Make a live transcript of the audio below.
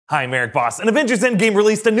Hi, I'm Erik Voss, and Avengers Endgame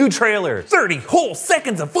released a new trailer. 30 whole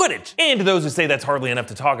seconds of footage. And to those who say that's hardly enough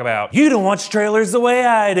to talk about, you don't watch trailers the way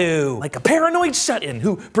I do. Like a paranoid shut-in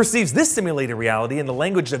who perceives this simulated reality in the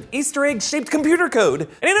language of Easter egg-shaped computer code. And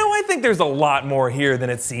you know, I think there's a lot more here than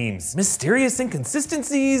it seems. Mysterious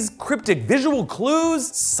inconsistencies, cryptic visual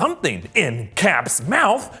clues, something in Cap's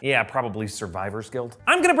mouth. Yeah, probably Survivor's Guild.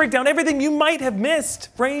 I'm gonna break down everything you might have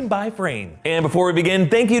missed, frame by frame. And before we begin,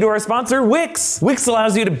 thank you to our sponsor, Wix. Wix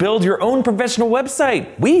allows you to build your own professional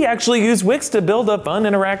website. We actually use Wix to build a fun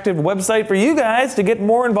interactive website for you guys to get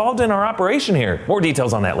more involved in our operation here. More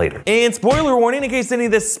details on that later. And spoiler warning in case any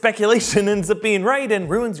of this speculation ends up being right and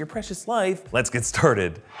ruins your precious life. Let's get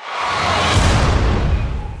started.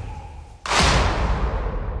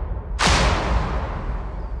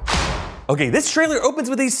 Okay, this trailer opens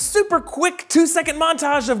with a super quick 2-second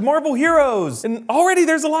montage of Marvel heroes. And already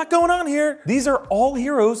there's a lot going on here. These are all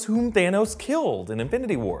heroes whom Thanos killed in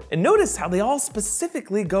Infinity War. And notice how they all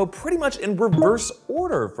specifically go pretty much in reverse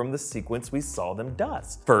order from the sequence we saw them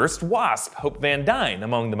dust. First, Wasp, Hope Van Dyne,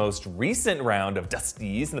 among the most recent round of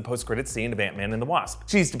dusties in the post-credits scene of Ant-Man and the Wasp.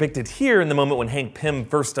 She's depicted here in the moment when Hank Pym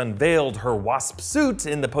first unveiled her Wasp suit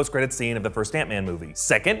in the post-credits scene of the first Ant-Man movie.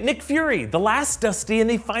 Second, Nick Fury, the last dusty in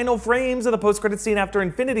the final frames of the post-credit scene after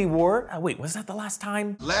Infinity War. Wait, was that the last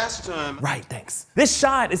time? Last time. Right, thanks. This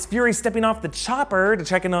shot is Fury stepping off the chopper to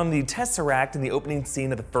check in on the Tesseract in the opening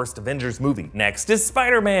scene of the first Avengers movie. Next is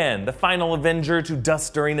Spider-Man, the final Avenger to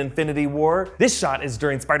dust during Infinity War. This shot is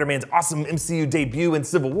during Spider-Man's awesome MCU debut in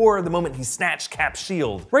Civil War, the moment he snatched Cap's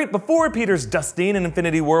shield. Right before Peter's dusting in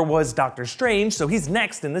Infinity War was Doctor Strange, so he's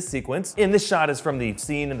next in this sequence. And this shot is from the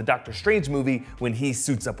scene in the Doctor Strange movie when he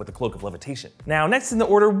suits up with the Cloak of Levitation. Now, next in the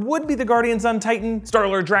order would be the Guardians on Titan,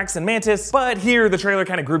 Star-Lord, Drax, and Mantis, but here the trailer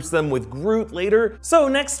kind of groups them with Groot later. So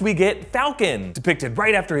next we get Falcon, depicted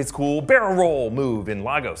right after his cool barrel roll move in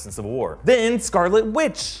Lagos in Civil War. Then Scarlet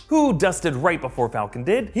Witch, who dusted right before Falcon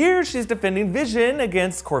did. Here she's defending Vision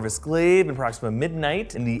against Corvus Glaive and Proxima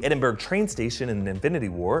Midnight in the Edinburgh train station in Infinity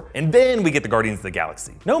War. And then we get the Guardians of the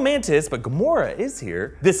Galaxy. No Mantis, but Gamora is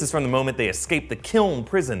here. This is from the moment they escaped the Kiln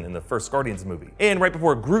prison in the first Guardians movie. And right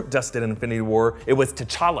before Groot dusted in Infinity War, it was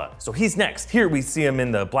T'Challa, so he's next. Here we see him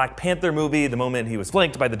in the Black Panther movie, the moment he was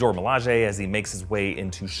flanked by the Dora Milaje as he makes his way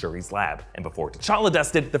into Shuri's lab. And before T'Challa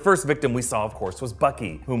dusted, the first victim we saw, of course, was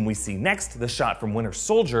Bucky, whom we see next, the shot from Winter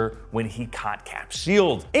Soldier when he caught Cap's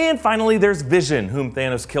shield. And finally, there's Vision, whom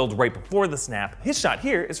Thanos killed right before the snap. His shot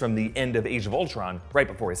here is from the end of Age of Ultron, right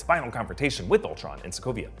before his final confrontation with Ultron in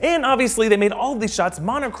Sokovia. And obviously, they made all of these shots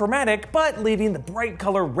monochromatic, but leaving the bright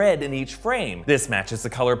color red in each frame. This matches the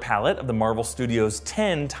color palette of the Marvel Studios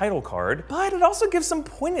 10 title card, but it also gives some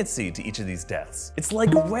poignancy to each of these deaths. It's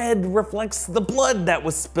like red reflects the blood that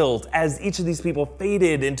was spilt as each of these people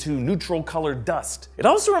faded into neutral colored dust. It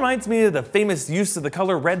also reminds me of the famous use of the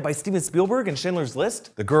color red by Steven Spielberg in Schindler's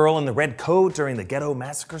List. The girl in the red coat during the ghetto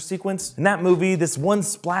massacre sequence. In that movie, this one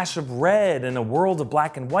splash of red in a world of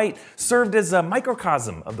black and white served as a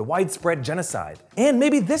microcosm of the widespread genocide. And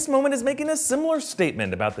maybe this moment is making a similar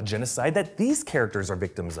statement about the genocide that these characters are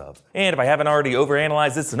victims of. And if I haven't already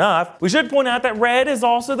overanalyzed this enough, we should point out that red is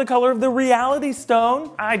also the color of the Reality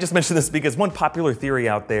Stone. I just mentioned this because one popular theory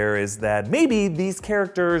out there is that maybe these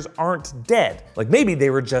characters aren't dead. Like maybe they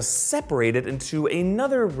were just separated into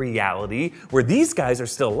another reality where these guys are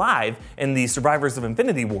still alive and the survivors of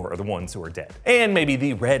Infinity War are the ones who are dead. And maybe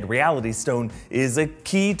the red Reality Stone is a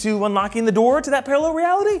key to unlocking the door to that parallel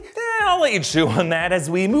reality? I'll let you chew on that as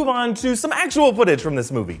we move on to some actual footage from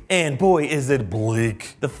this movie. And boy, is it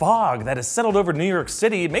bleak. The fog that has settled over New York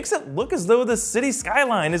City makes it look as though the city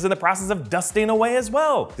skyline is in the process of dusting away as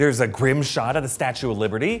well. There's a grim shot of the Statue of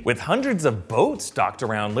Liberty with hundreds of boats docked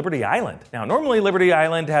around Liberty Island. Now, normally Liberty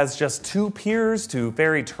Island has just 2 piers to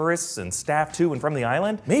ferry tourists and staff to and from the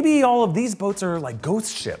island. Maybe all of these boats are like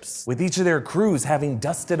ghost ships, with each of their crews having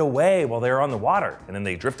dusted away while they were on the water, and then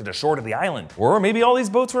they drifted ashore to the island. Or maybe all these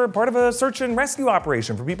boats were part of a search and rescue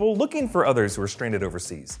operation for people looking for others who are stranded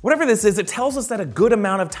overseas. Whatever this is, it tells us that a good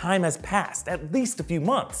amount of time has passed, at least a few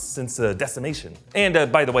months, since decimation.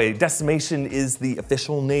 And by the way, decimation is the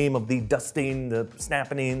official name of the dusting, the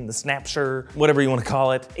snapping, the snapture, whatever you want to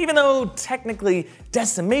call it. Even though technically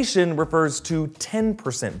decimation refers to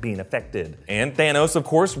 10% being affected. And Thanos, of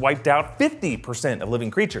course, wiped out 50% of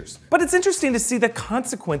living creatures. But it's interesting to see the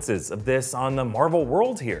consequences of this on the Marvel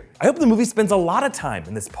world here. I hope the movie spends a lot of time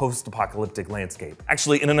in this post-apocalyptic land landscape.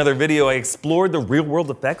 Actually, in another video, I explored the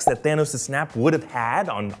real-world effects that Thanos' snap would have had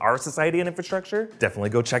on our society and infrastructure.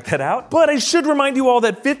 Definitely go check that out. But I should remind you all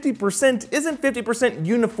that 50% isn't 50%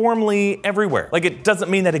 uniformly everywhere. Like, it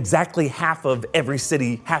doesn't mean that exactly half of every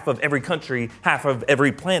city, half of every country, half of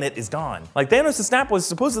every planet is gone. Like, Thanos' snap was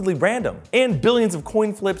supposedly random, and billions of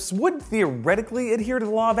coin flips would theoretically adhere to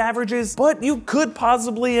the law of averages, but you could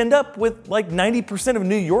possibly end up with like 90% of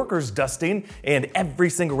New Yorkers dusting and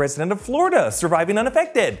every single resident of Florida surviving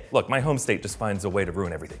unaffected. Look, my home state just finds a way to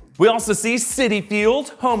ruin everything. We also see Citi Field,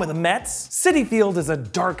 home of the Mets. Citi Field is a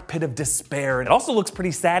dark pit of despair, and it also looks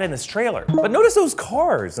pretty sad in this trailer. But notice those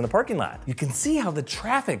cars in the parking lot. You can see how the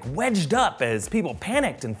traffic wedged up as people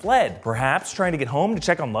panicked and fled, perhaps trying to get home to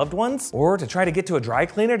check on loved ones, or to try to get to a dry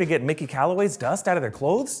cleaner to get Mickey Callaway's dust out of their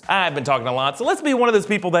clothes. I've been talking a lot, so let's be one of those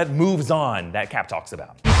people that moves on that Cap talks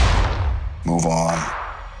about. Move on.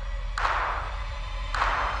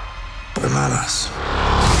 Bananas.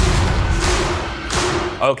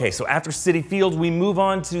 Okay, so after Citi Field, we move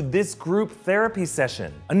on to this group therapy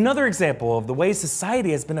session. Another example of the way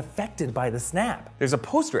society has been affected by the snap. There's a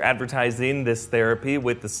poster advertising this therapy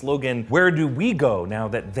with the slogan, "Where do we go now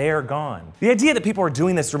that they're gone?" The idea that people are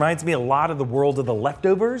doing this reminds me a lot of the world of The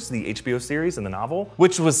Leftovers, the HBO series and the novel,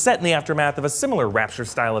 which was set in the aftermath of a similar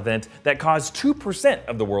Rapture-style event that caused 2%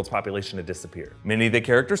 of the world's population to disappear. Many of the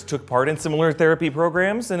characters took part in similar therapy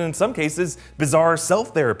programs, and in some cases, bizarre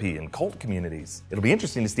self-therapy in cult communities. It'll be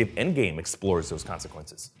interesting to see if Endgame explores those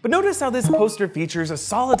consequences. But notice how this poster features a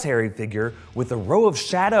solitary figure with a row of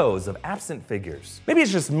shadows of absent figures. Maybe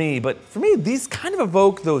it's just me, but for me, these kind of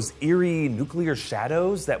evoke those eerie nuclear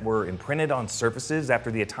shadows that were imprinted on surfaces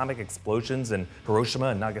after the atomic explosions in Hiroshima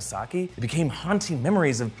and Nagasaki. It became haunting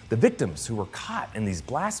memories of the victims who were caught in these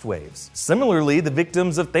blast waves. Similarly, the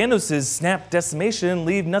victims of Thanos' snap decimation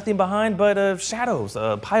leave nothing behind but shadows,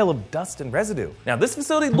 a pile of dust and residue. Now, this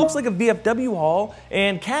facility looks like a VFW hall,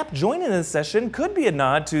 and Cap joining this session could be a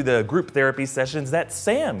nod to the group therapy sessions that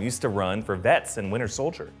Sam used to run for vets in Winter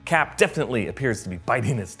Soldier. Cap definitely appears to be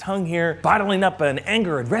biting his tongue here, bottling up an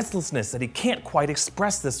anger and restlessness that he can't quite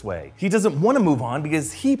express this way. He doesn't want to move on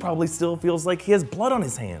because he probably still feels like he has blood on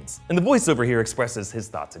his hands. And the voiceover here expresses his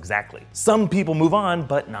thoughts exactly. Some people move on,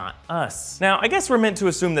 but not us. Now, I guess we're meant to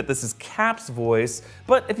assume that this is Cap's voice,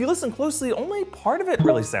 but if you listen closely, only part of it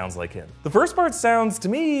really sounds like him. The first part sounds to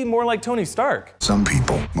me more like Tony Stark. Some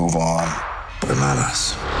people move on.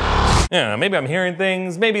 Bananas. Yeah, maybe I'm hearing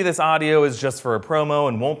things, maybe this audio is just for a promo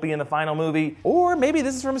and won't be in the final movie, or maybe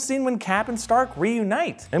this is from a scene when Cap and Stark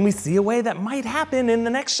reunite, and we see a way that might happen in the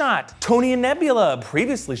next shot. Tony and Nebula,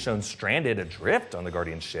 previously shown stranded adrift on the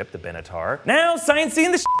Guardian ship, the Benatar, now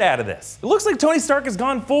sciencing the shit out of this. It looks like Tony Stark has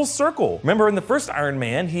gone full circle. Remember in the first Iron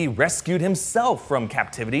Man, he rescued himself from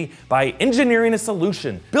captivity by engineering a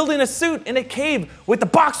solution, building a suit in a cave with a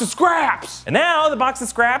box of scraps. And now the box of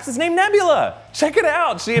scraps is named Nebula. Check it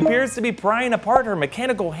out, she appears to be prying apart her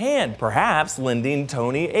mechanical hand, perhaps lending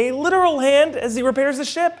Tony a literal hand as he repairs the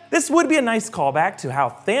ship. This would be a nice callback to how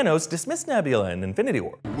Thanos dismissed Nebula in Infinity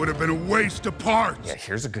War. Would have been a waste of parts. Yeah,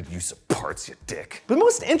 here's a good use of parts, you dick. The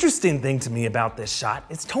most interesting thing to me about this shot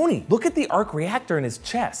is Tony. Look at the arc reactor in his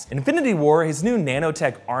chest. In Infinity War, his new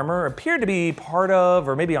nanotech armor appeared to be part of,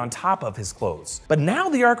 or maybe on top of, his clothes. But now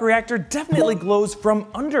the arc reactor definitely glows from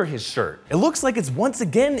under his shirt. It looks like it's once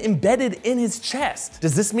again embedded in his chest.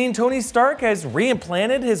 Does this mean Tony Stark has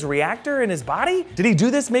reimplanted his reactor in his body? Did he do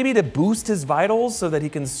this maybe to boost his vitals so that he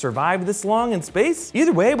can survive this long in space?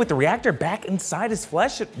 Either way, with the reactor back inside his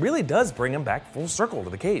flesh, it really does bring him back full circle to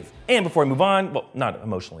the cave. And before I move on, well, not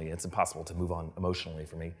emotionally, it's impossible to move on emotionally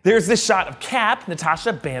for me. There's this shot of Cap,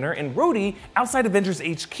 Natasha, Banner, and Rhodey outside Avengers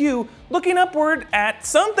HQ looking upward at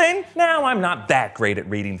something. Now, I'm not that great at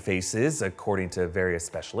reading faces, according to various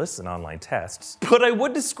specialists and online tests, but I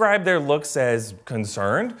would describe their looks as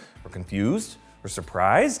concerned, or confused, or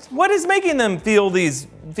surprised? What is making them feel these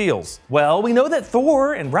feels? Well, we know that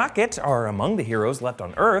Thor and Rocket are among the heroes left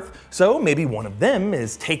on Earth, so maybe one of them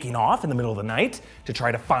is taking off in the middle of the night to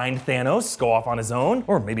try to find Thanos, go off on his own,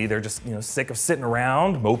 or maybe they're just, sick of sitting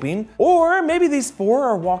around moping, or maybe these four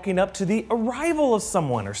are walking up to the arrival of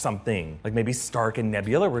someone or something, like maybe Stark and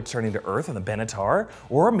Nebula returning to Earth on the Benatar,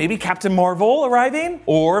 or maybe Captain Marvel arriving,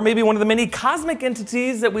 or maybe one of the many cosmic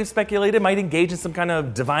entities that we've speculated might engage in some kind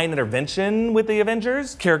of divine intervention with the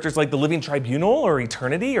Avengers, characters like the Living Tribunal or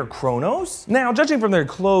Eternity or Kronos. Now, judging from their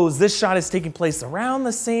clothes, this shot is taking place around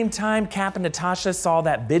the same time Cap and Natasha saw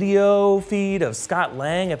that video feed of Scott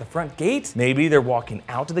Lang at the front gate. Maybe they're walking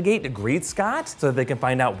out to the gate to greet Scott so that they can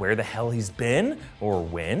find out where the hell he's been or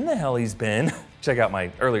when the hell he's been. Check out my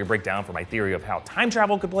earlier breakdown for my theory of how time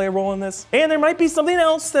travel could play a role in this. And there might be something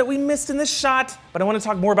else that we missed in this shot, but I want to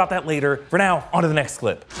talk more about that later. For now, on to the next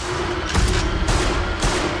clip.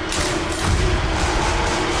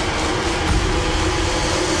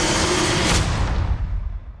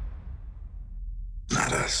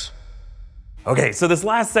 Okay, so this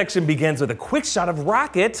last section begins with a quick shot of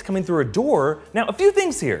Rocket coming through a door. Now, a few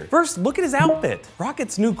things here. First, look at his outfit.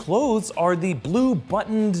 Rocket's new clothes are the blue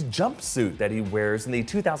buttoned jumpsuit that he wears in the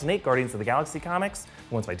 2008 Guardians of the Galaxy comics,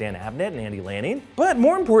 ones by Dan Abnett and Andy Lanning. But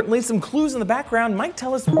more importantly, some clues in the background might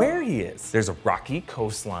tell us where he is. There's a rocky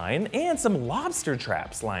coastline and some lobster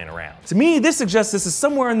traps lying around. To me, this suggests this is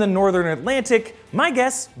somewhere in the northern Atlantic. My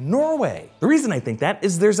guess, Norway. The reason I think that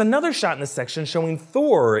is there's another shot in this section showing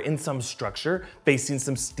Thor in some structure facing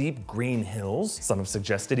some steep green hills. Some have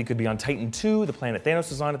suggested he could be on Titan II, the planet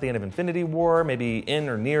Thanos is on at the end of Infinity War, maybe in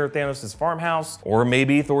or near Thanos' farmhouse, or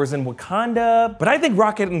maybe Thor's in Wakanda. But I think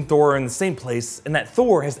Rocket and Thor are in the same place, and that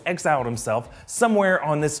Thor has exiled himself somewhere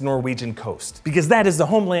on this Norwegian coast, because that is the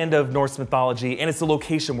homeland of Norse mythology, and it's the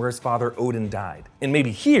location where his father Odin died. And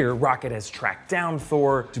maybe here, Rocket has tracked down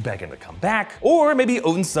Thor to beg him to come back, or maybe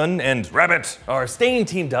Odin's son and Rabbit are staying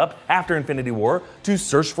teamed up after Infinity War to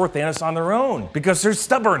search for Thanos on their own, because they're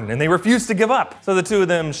stubborn and they refuse to give up. So the two of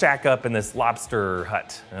them shack up in this lobster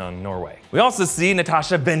hut in Norway. We also see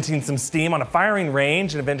Natasha venting some steam on a firing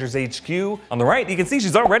range in Avengers HQ. On the right, you can see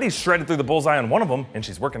she's already shredded through the bullseye on one of them, and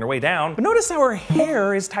she's working her way down. But notice how her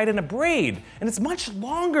hair is tied in a braid, and it's much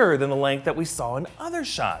longer than the length that we saw in other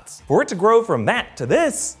shots. For it to grow from that to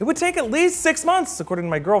this, it would take at least 6 months, according to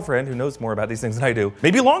my girlfriend, who knows more about these things than I do.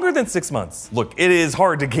 Maybe longer than 6 months. Look, it is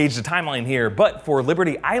hard to gauge the timeline here, but for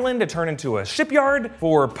Liberty Island to turn into a shipyard,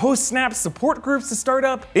 for post-snap support groups to start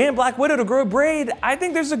up, and Black Widow to grow a braid, I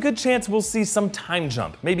think there's a good chance we'll see some time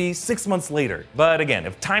jump, maybe 6 months later. But again,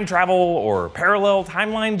 if time travel or parallel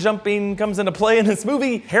timeline jumping comes into play in this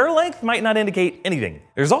movie, hair length might not indicate anything.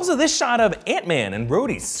 There's also this shot of Ant-Man and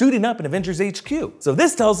Rhodey suiting up in Avengers HQ. So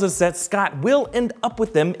this tells us that Scott will end up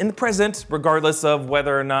with them in the present, regardless of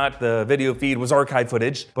whether or not the video feed was archive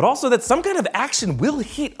footage, but also that some kind of action will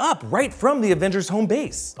heat up right from the Avengers home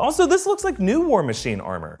base. Also, this looks like new War Machine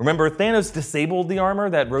armor. Remember, Thanos disabled the armor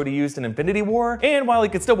that Rhodey used in Infinity War, and while he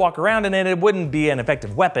could still walk around in it, it wouldn't be an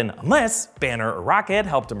effective weapon unless Banner or Rocket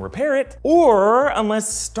helped him repair it, or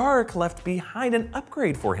unless Stark left behind an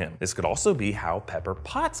upgrade for him. This could also be how Pepper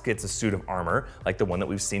Potts gets a suit of armor like the one that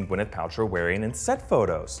we've seen Gwyneth Paltrow wearing in set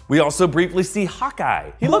photos. We also briefly see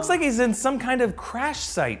Hawkeye. He looks like he's in some kind of crash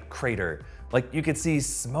site crater. Like you could see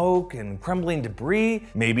smoke and crumbling debris.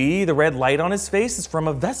 Maybe the red light on his face is from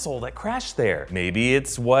a vessel that crashed there. Maybe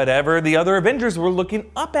it's whatever the other Avengers were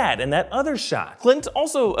looking up at in that other shot. Clint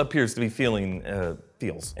also appears to be feeling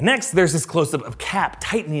feels. And next, there's this close-up of Cap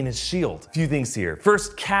tightening his shield. A few things here.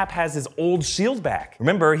 First, Cap has his old shield back.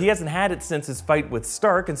 Remember, he hasn't had it since his fight with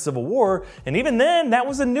Stark in Civil War, and even then, that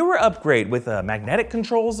was a newer upgrade with magnetic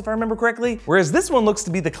controls, if I remember correctly, whereas this one looks to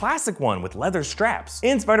be the classic one with leather straps.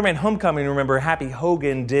 In Spider-Man Homecoming, remember, Happy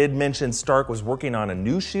Hogan did mention Stark was working on a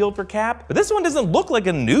new shield for Cap, but this one doesn't look like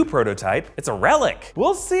a new prototype, it's a relic.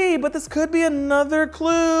 We'll see, but this could be another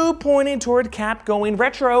clue pointing toward Cap going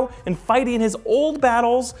retro and fighting his old battles,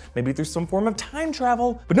 maybe through some form of time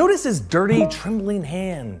travel. But notice his dirty, trembling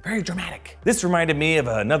hand. Very dramatic. This reminded me of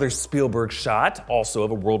another Spielberg shot, also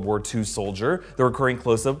of a World War II soldier, the recurring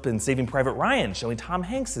close-up in Saving Private Ryan, showing Tom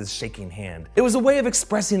Hanks' shaking hand. It was a way of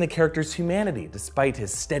expressing the character's humanity, despite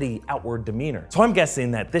his steady outward demeanor. So I'm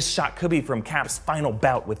guessing that this shot could be from Cap's final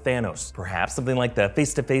bout with Thanos. Perhaps something like the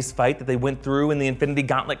face-to-face fight that they went through in the Infinity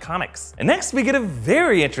Gauntlet comics. And next we get a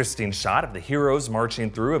very interesting shot of the heroes marching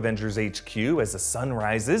through Avengers HQ as the sun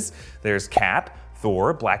rises. There's Cap,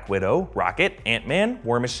 Thor, Black Widow, Rocket, Ant-Man,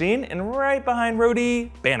 War Machine, and right behind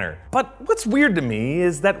Rhodey, Banner. But what's weird to me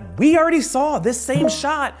is that we already saw this same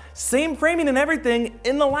shot, same framing and everything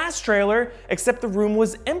in the last trailer, except the room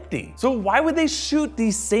was empty. So why would they shoot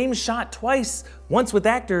the same shot twice once with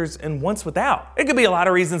actors and once without. It could be a lot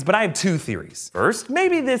of reasons, but I have two theories. First,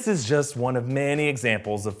 maybe this is just one of many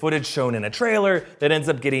examples of footage shown in a trailer that ends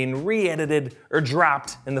up getting re-edited or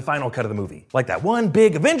dropped in the final cut of the movie. Like that one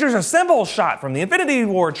big Avengers Assemble shot from the Infinity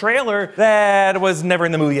War trailer that was never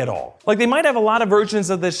in the movie at all. Like they might have a lot of versions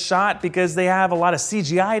of this shot because they have a lot of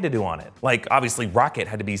CGI to do on it. Like obviously Rocket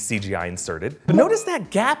had to be CGI inserted. But notice that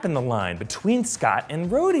gap in the line between Scott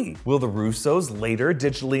and Rhodey. Will the Russos later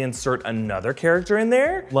digitally insert another character in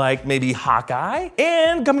there? Like maybe Hawkeye?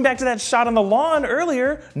 And coming back to that shot on the lawn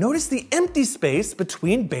earlier, notice the empty space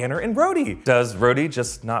between Banner and Rhodey. Does Rhodey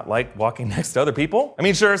just not like walking next to other people? I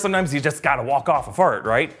mean, sure, sometimes you just gotta walk off a fart,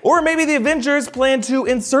 right? Or maybe the Avengers plan to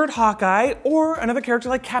insert Hawkeye or another character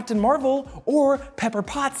like Captain Marvel or Pepper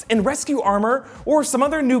Potts in rescue armor or some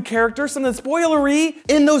other new character, something spoilery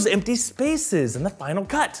in those empty spaces in the final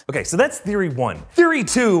cut. Okay, so that's theory one. Theory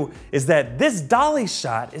two is that this dolly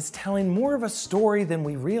shot is telling more of a story than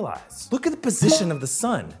we realize. Look at the position of the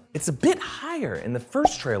sun. It's a bit higher in the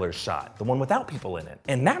first trailer shot, the one without people in it.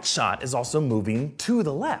 And that shot is also moving to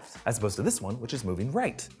the left, as opposed to this one, which is moving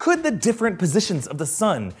right. Could the different positions of the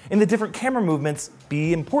sun and the different camera movements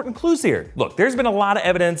be important clues here? Look, there's been a lot of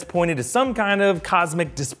evidence pointing to some kind of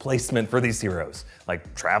cosmic displacement for these heroes,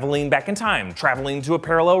 like traveling back in time, traveling to a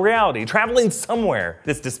parallel reality, traveling somewhere.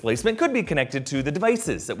 This displacement could be connected to the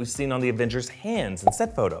devices that we've seen on the Avengers' hands and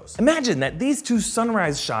set photos. Imagine that these two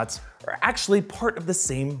sunrise shots are actually part of the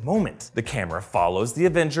same moment. The camera follows the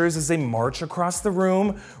Avengers as they march across the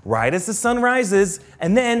room right as the sun rises,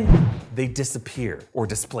 and then they disappear or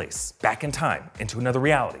displace back in time into another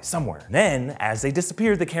reality somewhere. Then, as they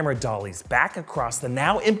disappear, the camera dollies back across the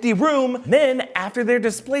now empty room. Then, after their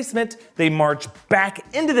displacement, they march back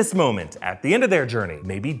into this moment at the end of their journey.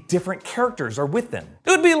 Maybe different characters are with them. It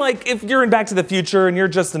would be like if you're in Back to the Future and you're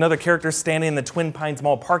just another character standing in the Twin Pines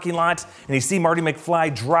Mall parking lot and you see Marty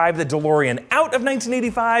McFly drive the DeLorean out of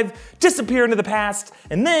 1985, disappear into the past,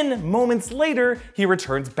 and then moments later, he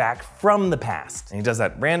returns back from the past. And he does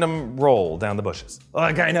that random roll down the bushes.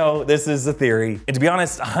 Look, I know this is a theory. And to be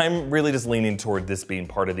honest, I'm really just leaning toward this being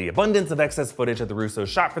part of the abundance of excess footage that the Russos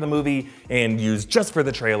shot for the movie and used just for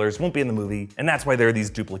the trailers, won't be in the movie, and that's why there are these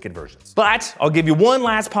duplicate versions. But I'll give you one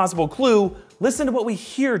last possible clue. Listen to what we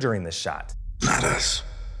hear during this shot. Matters.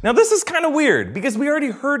 Now this is kind of weird because we already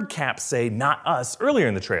heard Cap say "not us" earlier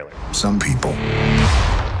in the trailer. Some people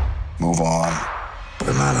move on, but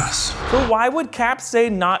it matters. So why would Cap say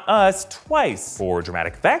 "not us" twice? For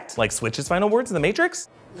dramatic effect? Like Switch's final words in The Matrix?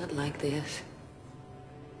 Not like this.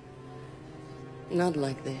 Not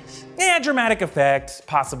like this. Yeah, dramatic effect,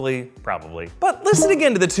 possibly, probably. But listen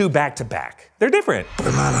again to the two back to back. They're different. But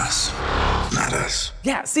it matters. Matters.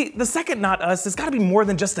 Yeah, see, the second "not us" has gotta be more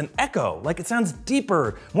than just an echo. Like it sounds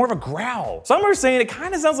deeper, more of a growl. Some are saying it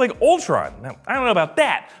kinda sounds like Ultron. Now, I don't know about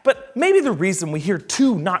that, but maybe the reason we hear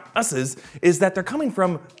two "not us's" is that they're coming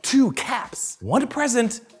from two Caps. One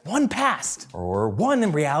present, one past. Or one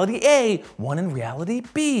in reality A, one in reality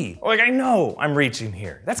B. Like I know I'm reaching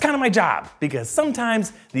here. That's kind of my job, because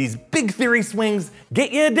sometimes these big theory swings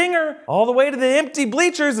get you a dinger all the way to the empty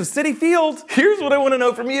bleachers of Citi Field. Here's what I wanna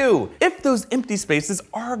know from you. If those empty spaces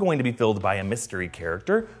are going to be filled by a mystery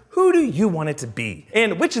character, who do you want it to be?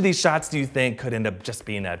 And which of these shots do you think could end up just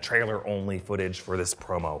being a trailer-only footage for this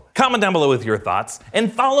promo? Comment down below with your thoughts,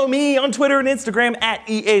 and follow me on Twitter and Instagram at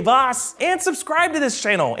EA Voss, and subscribe to this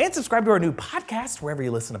channel, and subscribe to our new podcast wherever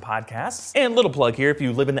you listen to podcasts. And little plug here, if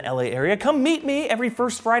you live in the LA area, come meet me every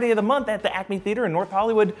first Friday of the month at the Acme Theater in North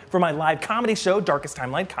Hollywood for my live comedy show, Darkest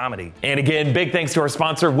Timeline Comedy. And again, big thanks to our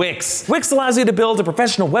sponsor, Wix. Wix allows you to build a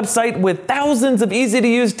professional website with thousands of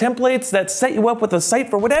easy-to-use templates that set you up with a site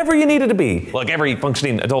for whatever you need it to be. Look, every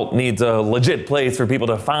functioning adult needs a legit place for people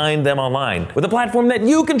to find them online, with a platform that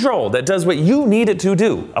you control that does what you need it to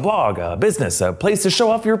do. A blog, a business, a place to show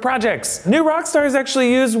off your projects. New Rockstars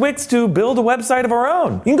actually use Wix to build a website of our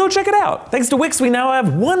own. You can go check it out. Thanks to Wix, we now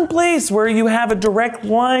have one place where you have a direct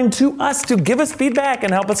line to us to give us feedback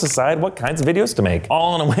and help us decide what kinds of videos to make.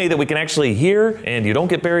 All in a way that we can actually hear, and you don't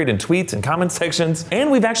get buried in tweets and comment sections. And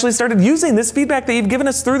we've actually started using this feedback that you've given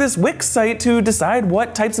us through this Wix site to decide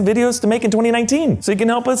what types of videos to make in 2019, so you can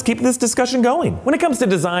help us keep this discussion going. When it comes to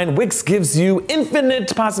design, Wix gives you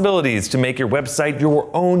infinite possibilities to make your website your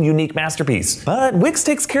own unique masterpiece. But Wix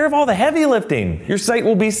takes care of all the heavy lifting. Your site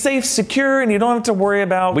will be safe, secure, and you don't have to worry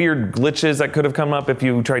about weird glitches that could have come up if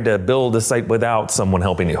you tried to build a site without someone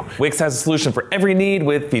helping you. Wix has a solution for every need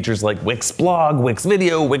with features like Wix Blog, Wix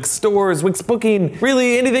Video, Wix Stores, Wix Booking.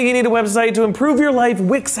 Really, anything you need a website to improve your life,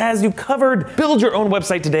 Wix has you covered. Build your own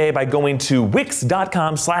website today by going to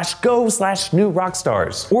wix.com/EA patreon.com/go/new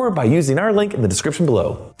Rockstars, or by using our link in the description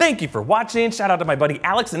below. Thank you for watching. Shout out to my buddy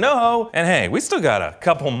Alex and Noho. And hey, we still got a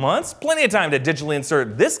couple months, plenty of time to digitally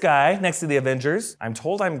insert this guy next to the Avengers. I'm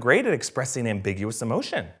told I'm great at expressing ambiguous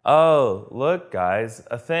emotion. Oh, look guys,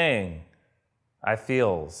 a thing.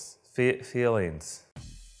 Feelings.